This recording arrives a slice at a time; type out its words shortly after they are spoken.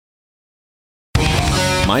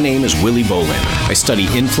My name is Willie Bolander. I study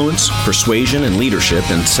influence, persuasion, and leadership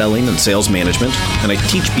in selling and sales management, and I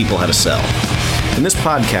teach people how to sell. In this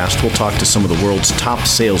podcast, we'll talk to some of the world's top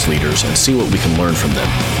sales leaders and see what we can learn from them.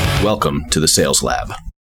 Welcome to the Sales Lab.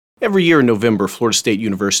 Every year in November, Florida State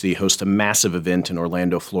University hosts a massive event in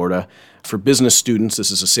Orlando, Florida. For business students,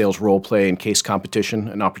 this is a sales role play and case competition,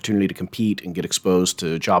 an opportunity to compete and get exposed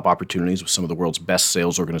to job opportunities with some of the world's best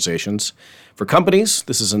sales organizations. For companies,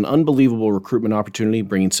 this is an unbelievable recruitment opportunity,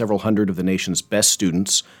 bringing several hundred of the nation's best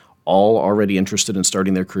students, all already interested in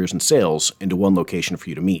starting their careers in sales, into one location for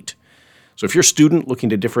you to meet. So if you're a student looking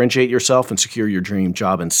to differentiate yourself and secure your dream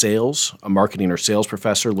job in sales, a marketing or sales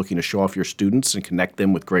professor looking to show off your students and connect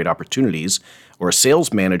them with great opportunities, or a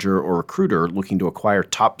sales manager or recruiter looking to acquire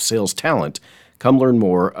top sales talent, come learn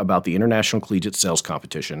more about the International Collegiate Sales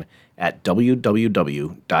Competition at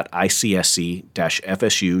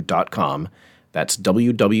www.icsc-fsu.com. That's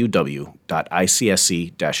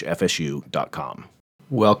www.icsc-fsu.com.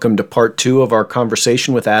 Welcome to part 2 of our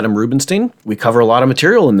conversation with Adam Rubenstein. We cover a lot of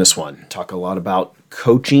material in this one. Talk a lot about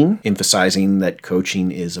coaching, emphasizing that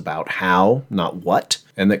coaching is about how, not what,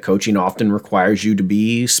 and that coaching often requires you to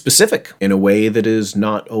be specific in a way that is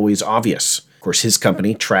not always obvious. Of course, his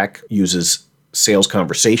company, Traq, uses sales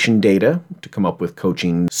conversation data to come up with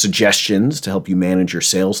coaching suggestions to help you manage your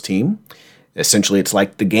sales team. Essentially, it's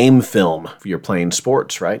like the game film if you're playing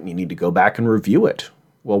sports, right? And you need to go back and review it.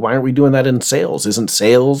 Well, why aren't we doing that in sales? Isn't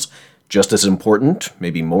sales just as important,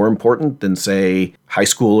 maybe more important than, say, high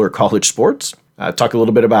school or college sports? Talk a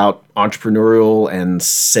little bit about entrepreneurial and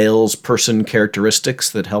salesperson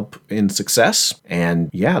characteristics that help in success.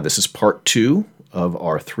 And yeah, this is part 2 of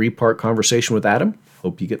our 3-part conversation with Adam.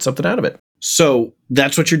 Hope you get something out of it. So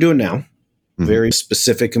that's what you're doing now. Mm-hmm. Very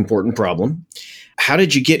specific, important problem. How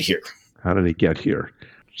did you get here? How did it get here?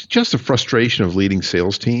 It's just a frustration of leading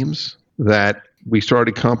sales teams that we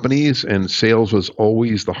started companies and sales was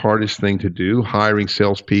always the hardest thing to do. Hiring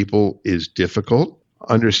salespeople is difficult.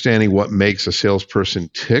 Understanding what makes a salesperson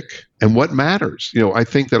tick and what matters. I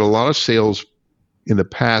think that a lot of sales in the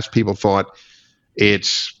past, people thought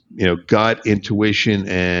it's, gut, intuition,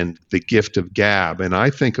 and the gift of gab. And I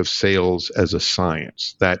think of sales as a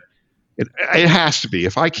science that it has to be.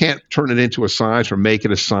 If I can't turn it into a science or make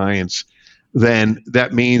it a science, then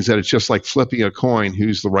that means that it's just like flipping a coin,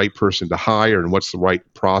 who's the right person to hire and what's the right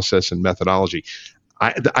process and methodology.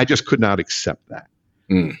 I just could not accept that.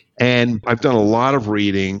 And I've done a lot of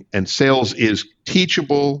reading, and sales is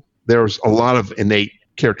teachable. There's a lot of innate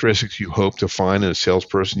characteristics you hope to find in a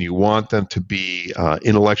salesperson. You want them to be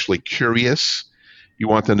intellectually curious. You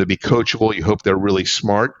want them to be coachable. You hope they're really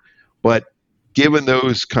smart. But given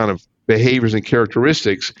those kind of behaviors and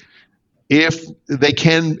characteristics, if they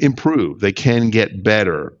can improve, they can get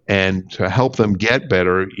better. And to help them get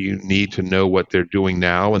better, you need to know what they're doing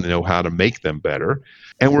now and know how to make them better.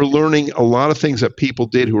 And we're learning a lot of things that people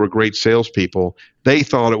did who were great salespeople. They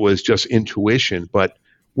thought it was just intuition, but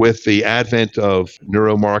with the advent of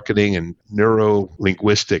neuromarketing and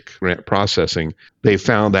neuro-linguistic processing, they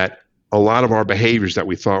found that a lot of our behaviors that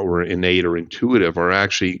we thought were innate or intuitive are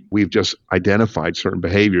actually, we've just identified certain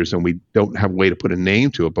behaviors and we don't have a way to put a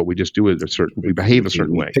name to it, but we just do it we behave a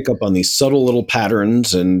certain way. Pick up on these subtle little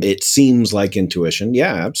patterns and it seems like intuition.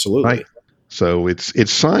 Yeah, absolutely. Right. So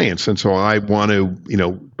it's science. And so I want to,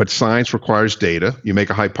 but science requires data. You make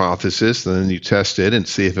a hypothesis, and then you test it and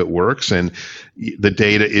see if it works. And the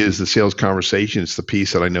data is the sales conversation. It's the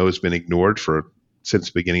piece that I know has been ignored since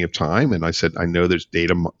the beginning of time. And I said, I know there's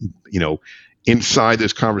data, inside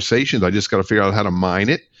those conversations. I just got to figure out how to mine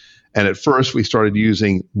it. And at first we started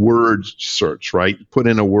using word search, right? Put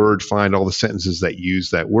in a word, find all the sentences that use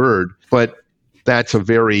that word. But that's a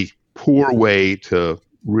very poor way to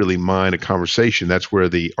really mine a conversation. That's where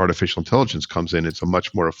the artificial intelligence comes in. It's a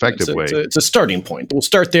much more effective way. It's a starting point. We'll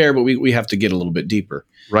start there, but we have to get a little bit deeper.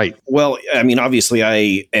 Right. Well, I mean, obviously,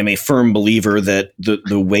 I am a firm believer that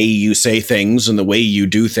the way you say things and the way you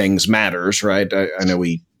do things matters, right? I know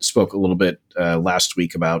we spoke a little bit last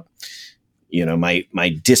week about, my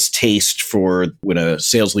distaste for when a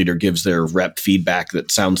sales leader gives their rep feedback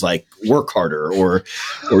that sounds like work harder or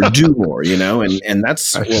do more, and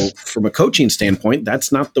that's, well, from a coaching standpoint,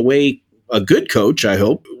 that's not the way a good coach, I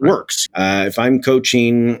hope, works. If I'm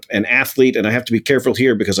coaching an athlete, and I have to be careful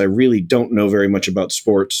here because I really don't know very much about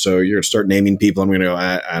sports, so you're going to start naming people, I'm going to go,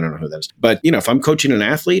 I don't know who that is. But, if I'm coaching an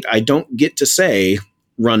athlete, I don't get to say,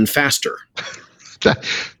 run faster.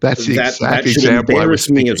 That's the exact that should example embarrass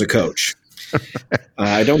me as a coach.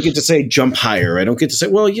 I don't get to say jump higher. I don't get to say,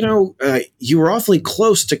 well, you were awfully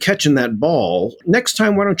close to catching that ball. Next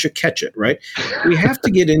time, why don't you catch it, right? We have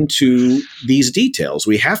to get into these details.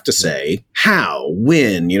 We have to say how,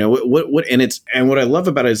 when, what, and what I love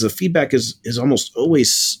about it is the feedback is almost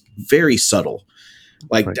always very subtle.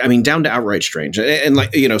 Like, right. I mean, down to outright strange. And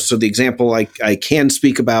so the example I can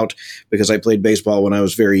speak about, because I played baseball when I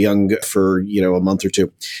was very young for, a month or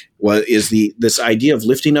two, is this idea of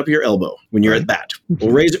lifting up your elbow when you're at bat.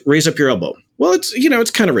 Well, raise up your elbow. Well,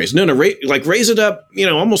 it's kind of raised. No, raise it up,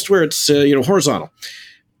 almost where it's, horizontal.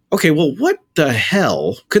 Okay, well, what the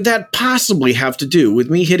hell could that possibly have to do with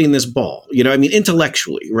me hitting this ball?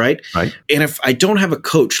 Intellectually, right? Right. And if I don't have a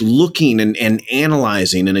coach looking and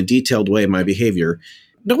analyzing in a detailed way my behavior,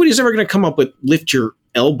 nobody's ever going to come up with lift your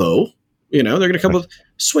elbow. They're going to come up with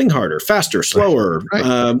swing harder, faster, slower,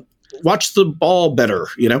 watch the ball better,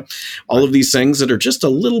 all of these things that are just a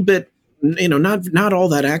little bit, not all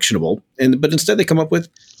that actionable. But instead they come up with,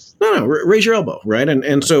 no, raise your elbow, right?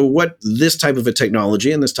 And so what this type of a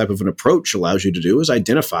technology and this type of an approach allows you to do is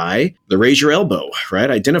identify the raise your elbow,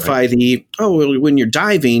 right? Identify when you're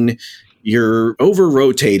diving, you're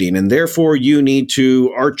over-rotating, and therefore you need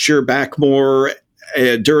to arch your back more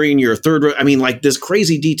during your third. This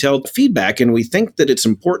crazy detailed feedback, and we think that it's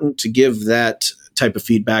important to give that type of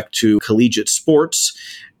feedback to collegiate sports,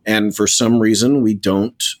 and for some reason we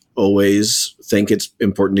don't always think it's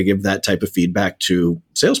important to give that type of feedback to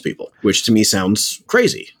salespeople, which to me sounds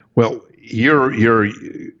crazy. Well, you're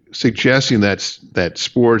suggesting that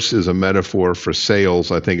sports is a metaphor for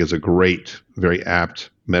sales. I think is a great, very apt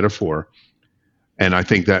metaphor. And I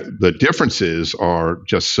think that the differences are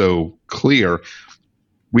just so clear.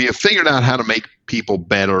 We have figured out how to make people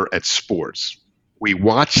better at sports. We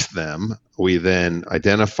watch them, we then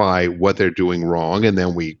identify what they're doing wrong, and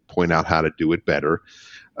then we point out how to do it better.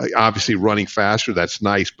 Obviously, running faster, that's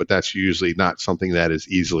nice, but that's usually not something that is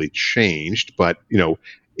easily changed. But,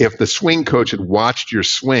 if the swing coach had watched your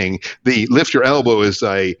swing, the lift your elbow is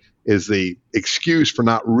the excuse for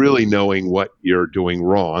not really knowing what you're doing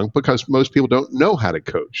wrong, because most people don't know how to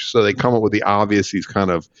coach. So they come up with these kind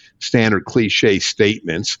of standard cliche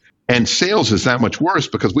statements. And sales is that much worse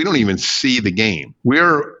because we don't even see the game.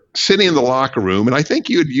 We're sitting in the locker room, and I think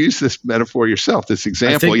you had used this metaphor yourself, this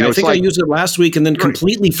example. I think I used it last week and then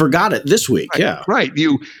completely forgot it this week. Right, yeah. Right.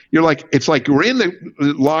 You're like, it's like we're in the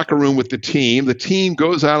locker room with the team. The team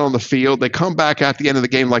goes out on the field. They come back at the end of the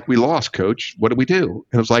game like, we lost, coach. What do we do?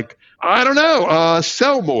 And it was like, I don't know.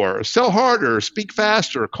 Sell more, sell harder, speak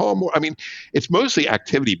faster, call more. It's mostly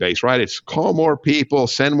activity-based, right? It's call more people,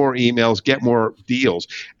 send more emails, get more deals.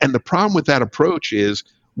 And the problem with that approach is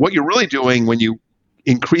what you're really doing when you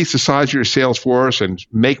increase the size of your sales force and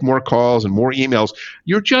make more calls and more emails,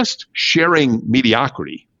 you're just sharing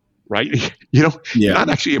mediocrity, right? You're not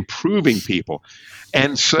actually improving people.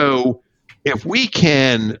 And so if we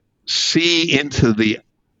can see into the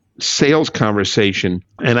sales conversation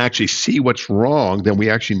and actually see what's wrong, then we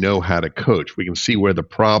actually know how to coach. We can see where the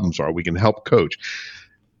problems are. We can help coach.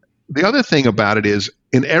 The other thing about it is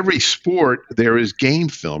in every sport, there is game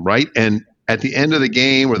film, right? And at the end of the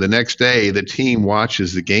game or the next day, the team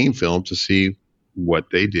watches the game film to see what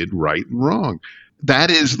they did right and wrong.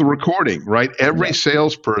 That is the recording, right? Every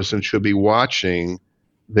salesperson should be watching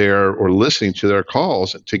or listening to their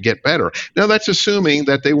calls to get better. Now, that's assuming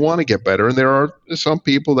that they want to get better. And there are some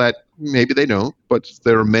people that maybe they don't, but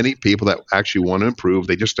there are many people that actually want to improve.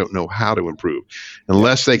 They just don't know how to improve.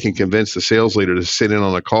 Unless they can convince the sales leader to sit in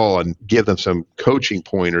on a call and give them some coaching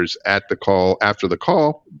pointers at the call, after the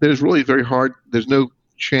call, there's really very hard. There's no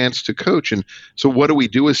chance to coach. And so what do we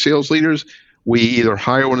do as sales leaders? We either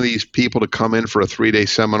hire one of these people to come in for a 3-day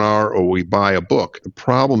seminar or we buy a book. The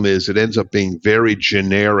problem is it ends up being very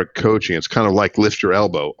generic coaching. It's kind of like lift your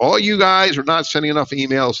elbow. All you guys are not sending enough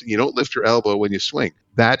emails. You don't lift your elbow when you swing.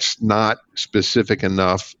 That's not specific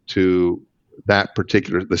enough to that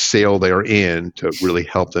particular, the sale they're in to really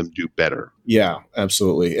help them do better. Yeah,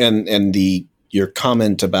 absolutely. And your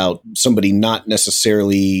comment about somebody not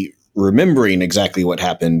necessarily remembering exactly what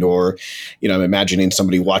happened, or, I'm imagining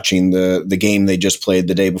somebody watching the game they just played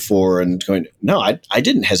the day before and going, no, I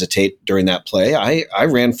didn't hesitate during that play. I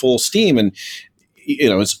ran full steam. And,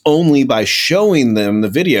 it's only by showing them the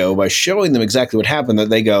video, by showing them exactly what happened, that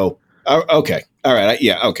they go, oh, okay, all right.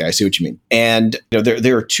 Okay. I see what you mean. And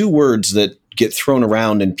there are two words that get thrown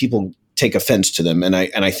around and people take offense to them. And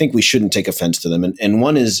I think we shouldn't take offense to them. And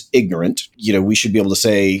one is ignorant. We should be able to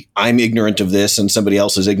say, I'm ignorant of this and somebody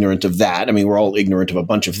else is ignorant of that. We're all ignorant of a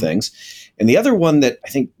bunch of things. And the other one that I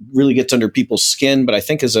think really gets under people's skin, but I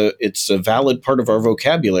think it's a valid part of our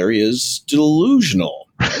vocabulary, is delusional.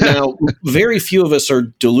 Now, very few of us are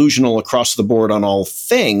delusional across the board on all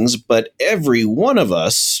things, but every one of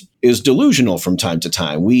us is delusional from time to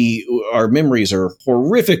time. Our memories are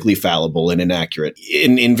horrifically fallible and inaccurate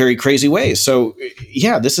in very crazy ways. So,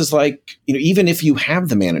 yeah, this is like, even if you have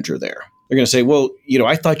the manager there, they're going to say, well,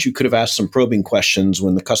 I thought you could have asked some probing questions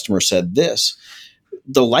when the customer said this.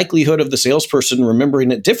 The likelihood of the salesperson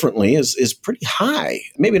remembering it differently is pretty high.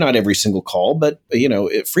 Maybe not every single call, but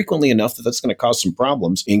frequently enough that that's going to cause some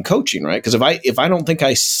problems in coaching, right? Because if I don't think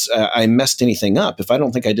I messed anything up, if I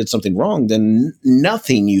don't think I did something wrong, then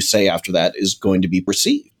nothing you say after that is going to be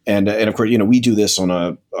perceived. And of course, we do this on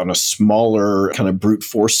a smaller kind of brute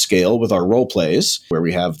force scale with our role plays, where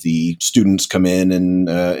we have the students come in and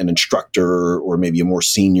an instructor or maybe a more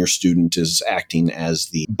senior student is acting as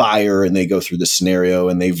the buyer, and they go through the scenario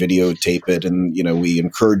and they videotape it, and we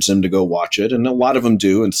encourage them to go watch it, and a lot of them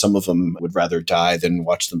do, and some of them would rather die than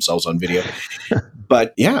watch themselves on video.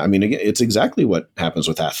 But yeah, again, it's exactly what happens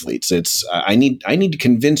with athletes. It's I need to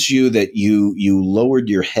convince you that you lowered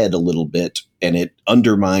your head a little bit and it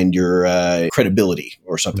undermined your credibility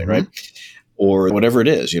or something, right? Or whatever it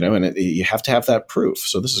is, and you have to have that proof.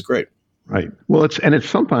 So this is great. Right. Well, it's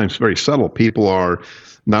sometimes very subtle. People are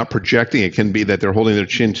not projecting. It can be that they're holding their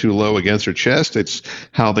chin too low against their chest. It's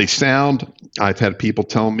how they sound. I've had people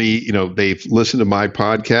tell me, they've listened to my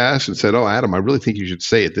podcast and said, "Oh, Adam, I really think you should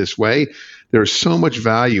say it this way." There's so much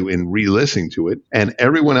value in re-listening to it, and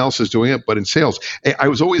everyone else is doing it. But in sales, I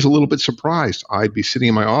was always a little bit surprised. I'd be sitting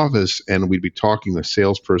in my office and we'd be talking, the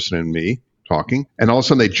salesperson and me talking, and all of a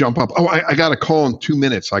sudden they jump up. "Oh, I got a call in 2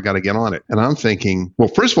 minutes. I got to get on it." And I'm thinking, well,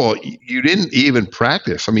 first of all, you didn't even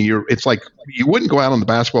practice. It's like you wouldn't go out on the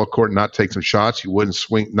basketball court and not take some shots. You wouldn't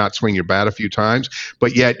not swing your bat a few times,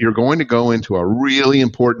 but yet you're going to go into a really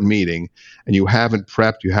important meeting and you haven't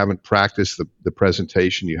prepped, you haven't practiced the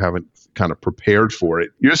presentation, you haven't kind of prepared for it.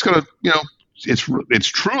 You're just going to, it's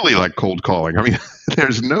truly like cold calling.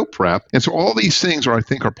 There's no prep. And so all these things I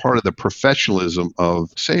think are part of the professionalism of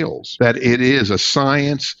sales, that it is a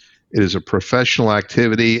science, it is a professional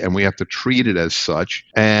activity, and we have to treat it as such.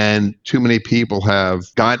 And too many people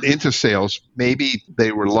have gotten into sales. Maybe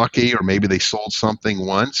they were lucky, or maybe they sold something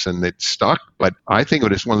once and it stuck. But I think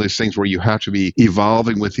it is one of those things where you have to be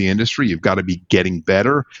evolving with the industry. You've got to be getting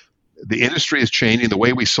better. The industry is changing. The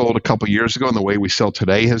way we sold a couple of years ago and the way we sell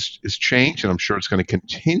today has changed, and I'm sure it's going to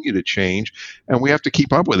continue to change. And we have to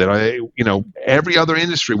keep up with it. Every other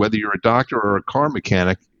industry, whether you're a doctor or a car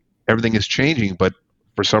mechanic, everything is changing. But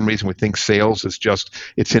for some reason, we think sales is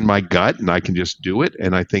it's in my gut and I can just do it.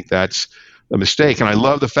 And I think that's a mistake. And I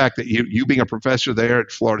love the fact that you being a professor there at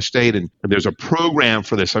Florida State, and there's a program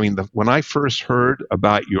for this. When I first heard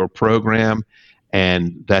about your program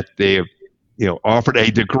and that they offered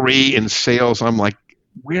a degree in sales, I'm like,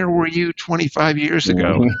 where were you 25 years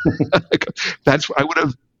ago? I would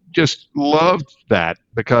have just loved that,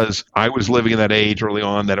 because I was living in that age early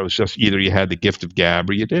on that it was just either you had the gift of gab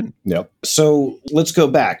or you didn't. Yep. So let's go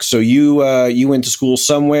back. So you went to school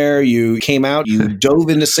somewhere, you came out, you dove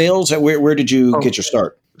into sales. Where did you get your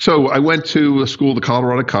start? So I went to school, to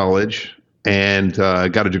Colorado College, and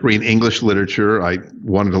got a degree in English literature. I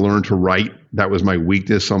wanted to learn to write. That was my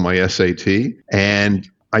weakness on my SAT. And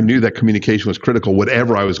I knew that communication was critical,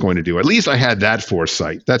 whatever I was going to do. At least I had that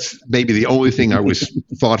foresight. That's maybe the only thing I was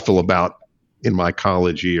thoughtful about in my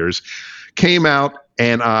college years. Came out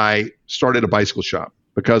and I started a bicycle shop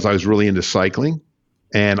because I was really into cycling.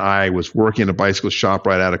 And I was working in a bicycle shop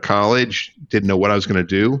right out of college. Didn't know what I was going to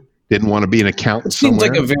do. Didn't want to be an accountant somewhere.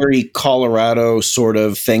 Seems like a very Colorado sort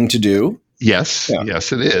of thing to do. Yes, yeah.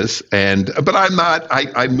 Yes, it is. But I'm not.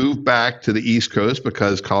 I moved back to the East Coast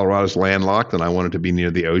because Colorado's landlocked and I wanted to be near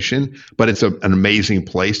the ocean. But it's an amazing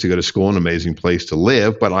place to go to school, an amazing place to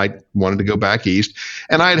live. But I wanted to go back east.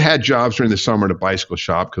 And I had jobs during the summer at a bicycle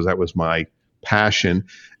shop because that was my passion.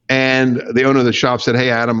 And the owner of the shop said, "Hey,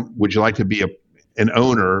 Adam, would you like to be an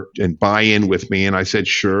owner and buy in with me?" And I said,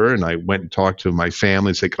 sure. And I went and talked to my family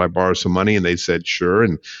and said, "Could I borrow some money?" And they said, sure.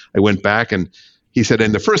 And I went back and he said,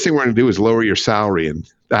 "And the first thing we're going to do is lower your salary." And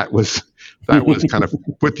that was kind of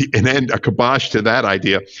put a kibosh to that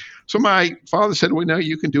idea. So my father said, "Well, no,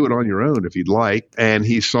 you can do it on your own if you'd like." And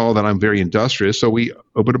he saw that I'm very industrious. So we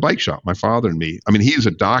opened a bike shop, my father and me. He's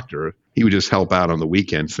a doctor. He would just help out on the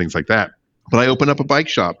weekends, things like that. But I opened up a bike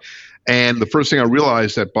shop. And the first thing I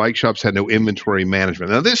realized that bike shops had no inventory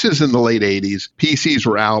management. Now, this is in the late 80s. PCs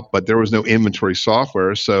were out, but there was no inventory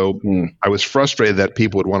software. So I was frustrated that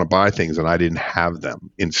people would want to buy things and I didn't have them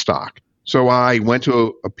in stock. So I went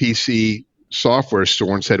to a PC software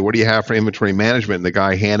store and said, "What do you have for inventory management?" And the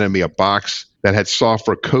guy handed me a box that had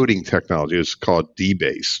software coding technology. It was called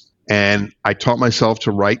DBase. And I taught myself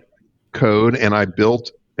to write code, and I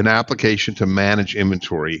built an application to manage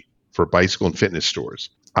inventory for bicycle and fitness stores.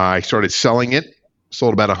 I started selling it,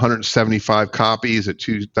 sold about 175 copies at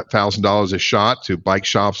 $2,000 a shot to bike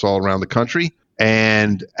shops all around the country.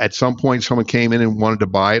 And at some point, someone came in and wanted to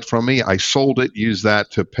buy it from me. I sold it, used that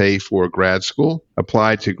to pay for grad school,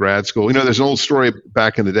 applied to grad school. There's an old story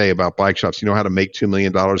back in the day about bike shops. You know how to make $2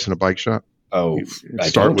 million in a bike shop? Oh,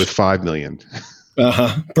 Start with $5 million.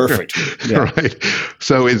 Perfect. Yeah. Right.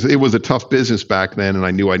 So it was a tough business back then, and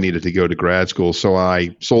I knew I needed to go to grad school. So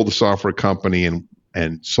I sold the software company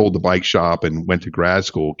and sold the bike shop and went to grad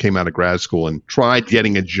school, came out of grad school and tried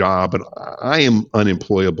getting a job. And I am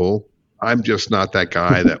unemployable. I'm just not that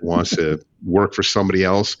guy that wants to work for somebody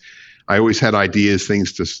else. I always had ideas,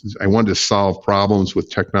 I wanted to solve problems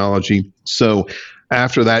with technology. So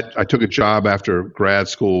after that, I took a job after grad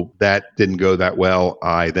school. That didn't go that well.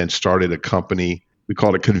 I then started a company. We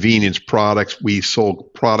called it Convenience Products. We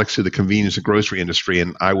sold products to the convenience and grocery industry,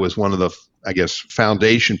 and I was one of the,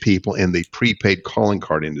 foundation people in the prepaid calling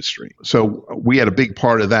card industry. So we had a big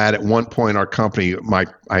part of that. At one point, our company,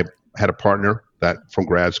 I had a partner that from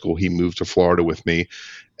grad school, he moved to Florida with me,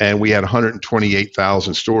 and we had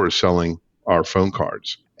 128,000 stores selling our phone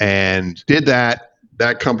cards. And did that.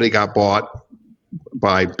 That company got bought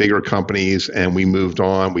by bigger companies, and we moved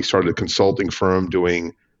on. We started a consulting firm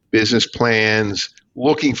doing business plans,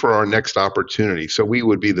 looking for our next opportunity. So we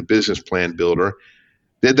would be the business plan builder.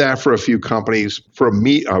 Did that for a few companies. For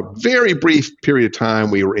a very brief period of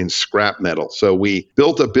time, we were in scrap metal. So we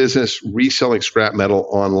built a business reselling scrap metal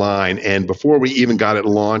online. And before we even got it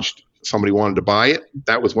launched, somebody wanted to buy it.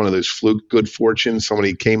 That was one of those fluke good fortunes.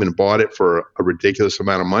 Somebody came and bought it for a ridiculous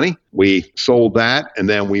amount of money. We sold that, and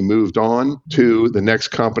then we moved on to the next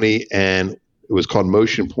company, and it was called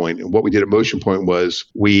Motion Point. And what we did at Motion Point was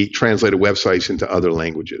we translated websites into other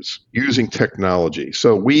languages using technology.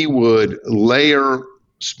 So we would layer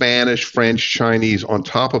Spanish, French, Chinese on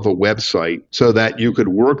top of a website so that you could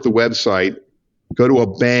work the website, go to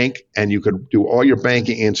a bank, and you could do all your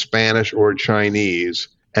banking in Spanish or Chinese.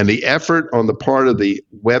 And the effort on the part of the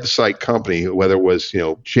website company, whether it was,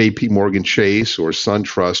 JP Morgan Chase or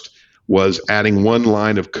SunTrust, was adding one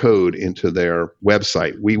line of code into their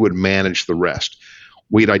website. We would manage the rest.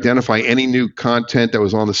 We'd identify any new content that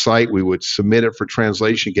was on the site. We would submit it for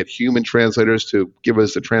translation, get human translators to give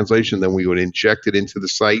us the translation. Then we would inject it into the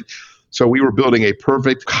site. So we were building a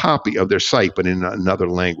perfect copy of their site, but in another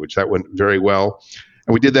language. That went very well.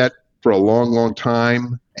 And we did that for a long, long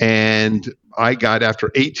time. And I got,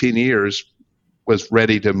 after 18 years, was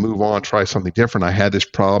ready to move on, try something different. I had this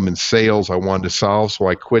problem in sales I wanted to solve, so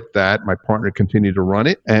I quit that. My partner continued to run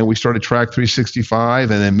it, and we started Traq.ai. And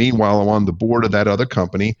then meanwhile, I'm on the board of that other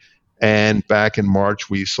company. And back in March,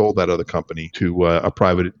 we sold that other company to a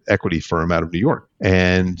private equity firm out of New York.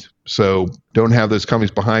 And so don't have those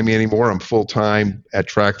companies behind me anymore. I'm full-time at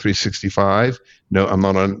Traq.ai. No, I'm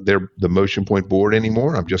not on the Motion Point board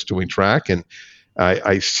anymore. I'm just doing Traq. And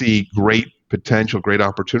I see great potential, great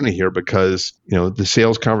opportunity here because, the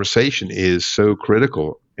sales conversation is so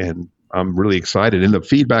critical, and I'm really excited. And the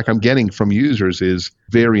feedback I'm getting from users is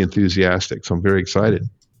very enthusiastic. So I'm very excited.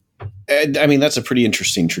 I mean, that's a pretty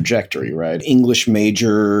interesting trajectory, right? English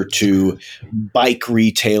major to bike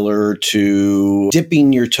retailer to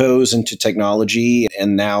dipping your toes into technology.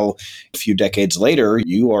 And now a few decades later,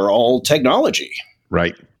 you are all technology.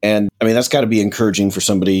 Right. And I mean, that's got to be encouraging for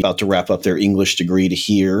somebody about to wrap up their English degree to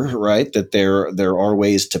hear, right? That there are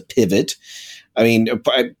ways to pivot. I mean,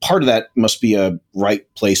 part of that must be a right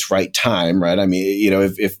place, right time, right? I mean,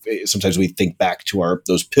 if sometimes we think back to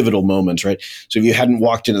those pivotal moments, right? So if you hadn't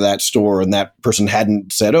walked into that store and that person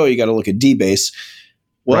hadn't said, "Oh, you got to look at DBase,"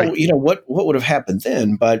 well, right. What would have happened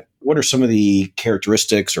then? But what are some of the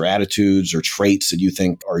characteristics or attitudes or traits that you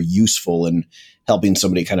think are useful in helping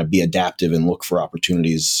somebody kind of be adaptive and look for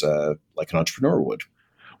opportunities like an entrepreneur would?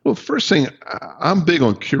 Well, first thing, I'm big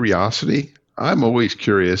on curiosity. I'm always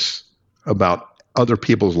curious about other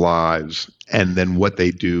people's lives and then what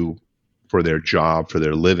they do for their job, for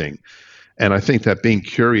their living. And I think that being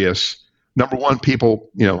curious, number one, people,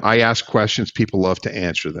 I ask questions, people love to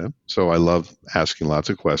answer them. So I love asking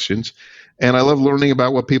lots of questions. And I love learning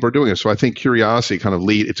about what people are doing. So I think curiosity kind of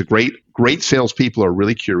it's a great salespeople are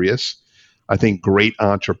really curious. I think great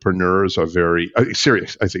entrepreneurs are very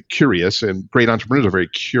serious. I say curious, and great entrepreneurs are very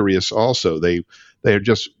curious also. They are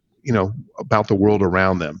just, about the world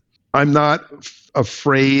around them. I'm not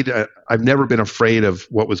afraid. I've never been afraid of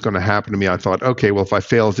what was going to happen to me. I thought, okay, well, if I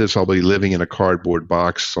fail at this, I'll be living in a cardboard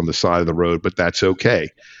box on the side of the road, but that's okay.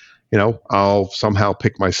 I'll somehow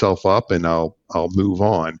pick myself up and I'll move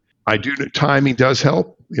on. Timing does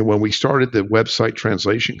help. when we started the website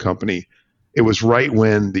translation company, it was right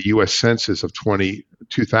when the U.S. Census of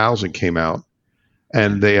 2000 came out,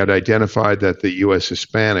 and they had identified that the U.S.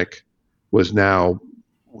 Hispanic was now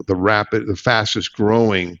the fastest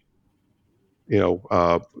growing,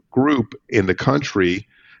 group in the country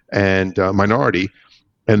and minority,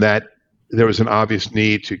 and that there was an obvious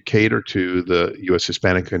need to cater to the U.S.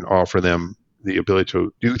 Hispanic and offer them the ability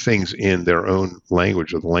to do things in their own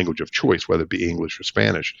language or the language of choice, whether it be English or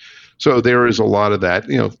Spanish. So there is a lot of that.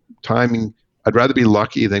 Timing. I'd rather be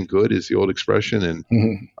lucky than good is the old expression,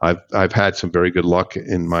 and I've had some very good luck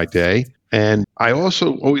in my day. And I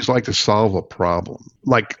also always like to solve a problem,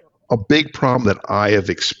 like a big problem that I have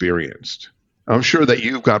experienced. I'm sure that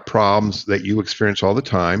you've got problems that you experience all the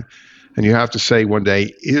time. And you have to say one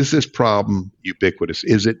day, is this problem ubiquitous?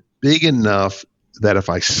 Is it big enough that if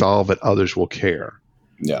I solve it, others will care?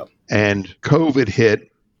 Yeah. And COVID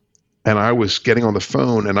hit, and I was getting on the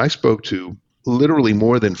phone, and I spoke to literally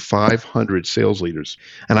more than 500 sales leaders.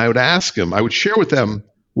 And I would ask them, I would share with them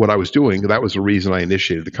what I was doing. That was the reason I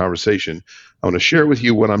initiated the conversation. I want to share with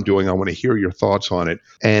you what I'm doing. I want to hear your thoughts on it.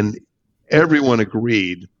 And everyone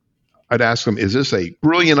agreed. I'd ask them, is this a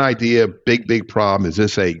brilliant idea, big problem? Is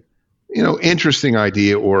this a interesting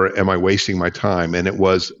idea, or am I wasting my time? And it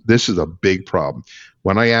was, this is a big problem.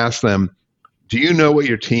 When I asked them, do you know what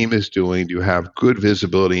your team is doing? Do you have good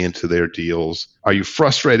visibility into their deals? Are you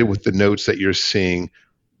frustrated with the notes that you're seeing?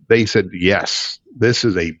 They said, yes, this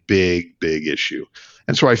is a big issue.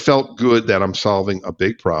 And so I felt good that I'm solving a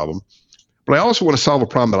big problem. But I also want to solve a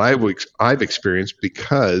problem that I've experienced,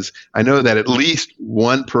 because I know that at least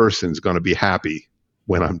one person's going to be happy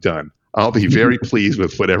when I'm done. I'll be very pleased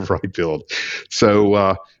with whatever I build. So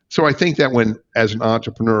I think that when, as an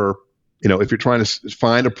entrepreneur, if you're trying to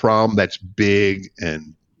find a problem that's big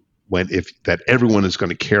and that everyone is going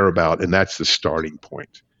to care about, and that's the starting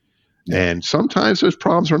point. Yeah. And sometimes those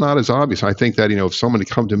problems are not as obvious. I think that, if somebody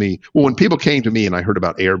come to me, when people came to me and I heard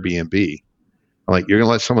about Airbnb, I'm like, you're going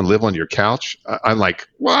to let someone live on your couch? I'm like,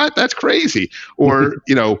 what? That's crazy. Or,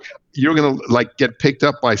 you're going to get picked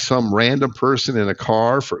up by some random person in a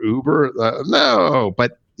car for Uber? No,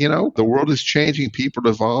 but the world is changing, people are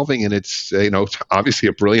evolving, and it's, obviously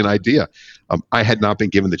a brilliant idea. I had not been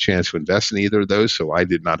given the chance to invest in either of those, so I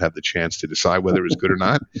did not have the chance to decide whether it was good or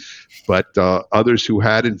not. But others who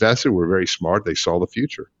had invested were very smart. They saw the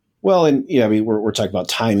future. Well, and we're talking about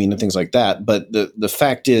timing and things like that, but the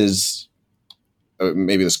fact is,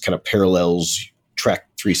 maybe this kind of parallels Traq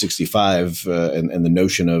 365 and the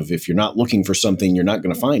notion of, if you're not looking for something, you're not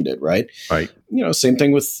going to find it, right? Right. Same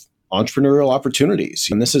thing with entrepreneurial opportunities.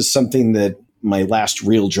 And this is something that my last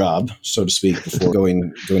real job, so to speak, before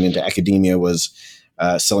going into academia, was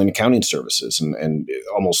selling accounting services, and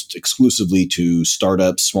almost exclusively to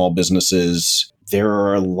startups, small businesses. There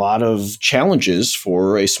are a lot of challenges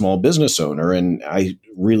for a small business owner. And I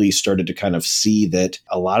really started to kind of see that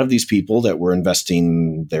a lot of these people that were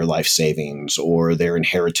investing their life savings or their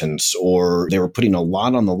inheritance, or they were putting a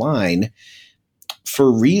lot on the line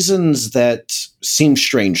for reasons that seemed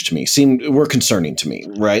strange to me, were concerning to me,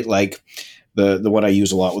 right? Like the what I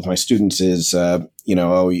use a lot with my students is,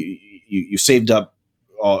 you saved up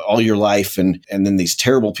all your life, and then these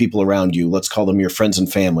terrible people around you, let's call them your friends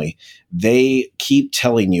and family, they keep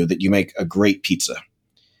telling you that you make a great pizza.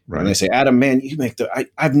 Right. And they say, Adam, man,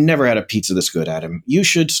 I've never had a pizza this good, Adam. You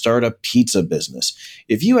should start a pizza business.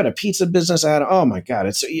 If you had a pizza business, Adam, oh my God.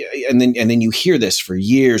 And then you hear this for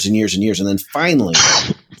years and years and years. And then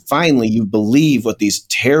finally you believe what these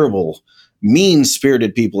terrible,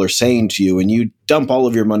 mean-spirited people are saying to you, and you dump all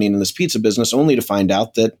of your money into this pizza business only to find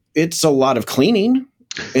out that it's a lot of cleaning.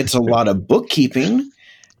 It's a lot of bookkeeping.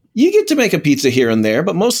 You get to make a pizza here and there,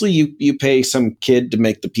 but mostly you pay some kid to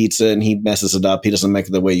make the pizza, and he messes it up. He doesn't make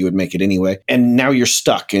it the way you would make it anyway. And now you're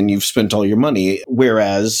stuck and you've spent all your money.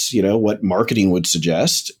 Whereas, what marketing would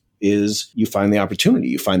suggest is you find the opportunity,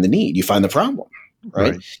 you find the need, you find the problem,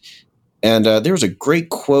 right? And there was a great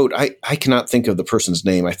quote. I cannot think of the person's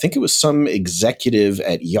name. I think it was some executive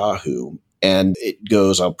at Yahoo. And it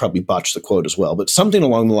goes, I'll probably botch the quote as well, but something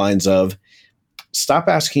along the lines of, stop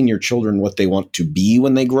asking your children what they want to be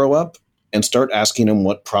when they grow up, and start asking them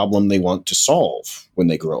what problem they want to solve when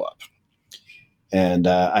they grow up. And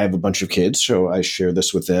I have a bunch of kids, so I share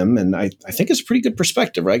this with them. And I think it's a pretty good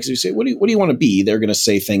perspective, right? Because you say, what do you want to be? They're going to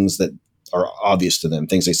say things that are obvious to them,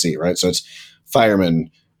 things they see, right? So it's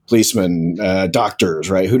firemen, policemen, doctors,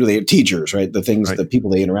 right? Who do they, teachers, right? The things, the people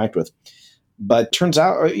they interact with. But turns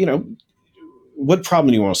out, what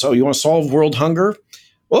problem do you want to solve? You want to solve world hunger?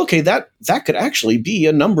 well, okay, that could actually be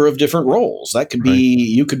a number of different roles. That could be,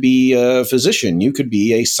 you could be a physician, you could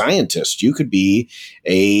be a scientist, you could be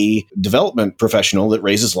a development professional that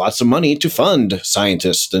raises lots of money to fund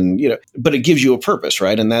scientists, and but it gives you a purpose,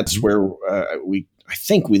 right? And that's where I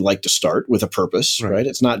think we like to start with a purpose, right?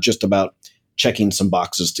 It's not just about checking some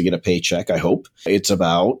boxes to get a paycheck, I hope. It's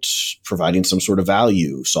about providing some sort of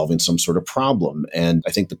value, solving some sort of problem. And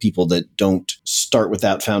I think the people that don't start with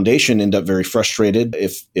that foundation end up very frustrated,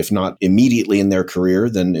 if not immediately in their career,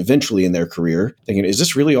 then eventually in their career, thinking, is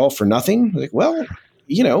this really all for nothing? Like, well,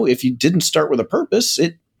 if you didn't start with a purpose,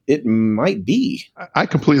 it might be. I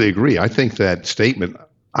completely agree. I think that statement,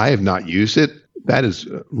 I have not used it. That is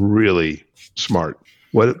really smart.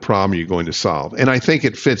 What problem are you going to solve? And I think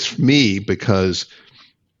it fits me because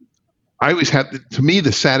I always have, to me,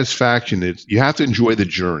 the satisfaction is you have to enjoy the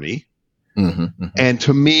journey. And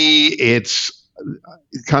to me, it's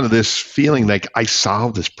kind of this feeling like I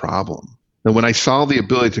solved this problem. And when I saw the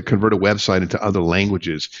ability to convert a website into other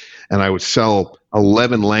languages, and I would sell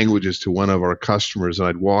 11 languages to one of our customers, and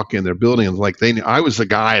I'd walk in their building and I was the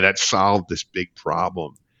guy that solved this big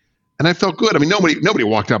problem. And I felt good. I mean, nobody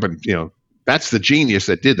walked up and, that's the genius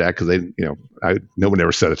that did that, because no one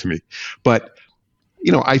ever said it to me. But,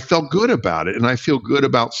 I felt good about it. And I feel good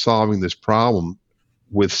about solving this problem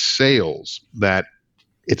with sales, that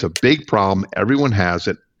it's a big problem. Everyone has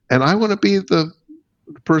it. And I want to be the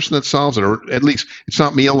person that solves it, or at least it's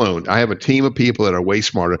not me alone. I have a team of people that are way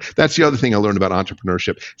smarter. That's the other thing I learned about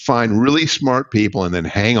entrepreneurship. Find really smart people and then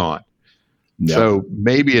hang on. Yep. So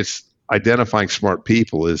maybe it's identifying smart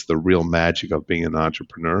people is the real magic of being an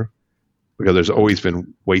entrepreneur, because there's always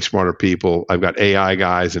been way smarter people. I've got AI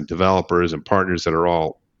guys and developers and partners that are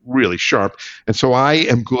all really sharp. And so I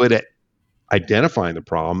am good at identifying the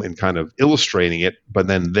problem and kind of illustrating it, but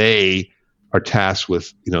then they are tasked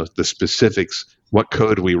with, the specifics. What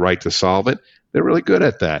code do we write to solve it? They're really good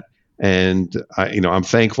at that. And I'm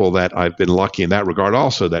thankful that I've been lucky in that regard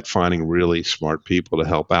also, that finding really smart people to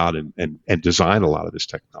help out and design a lot of this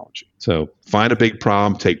technology. So find a big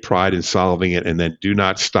problem, take pride in solving it, and then do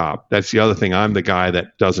not stop. That's the other thing. I'm the guy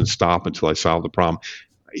that doesn't stop until I solve the problem.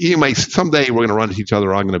 Someday we're going to run into each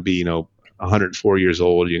other. I'm going to be, 104 years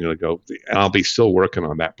old. You're going to go, and I'll be still working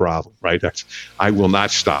on that problem, right? I will not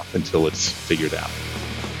stop until it's figured out.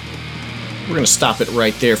 We're going to stop it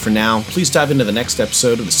right there for now. Please dive into the next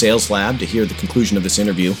episode of the Sales Lab to hear the conclusion of this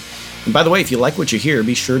interview. And by the way, if you like what you hear,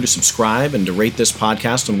 be sure to subscribe and to rate this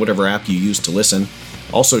podcast on whatever app you use to listen.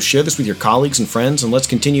 Also, share this with your colleagues and friends, and let's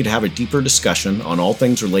continue to have a deeper discussion on all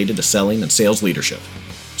things related to selling and sales leadership.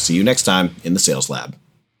 See you next time in the Sales Lab.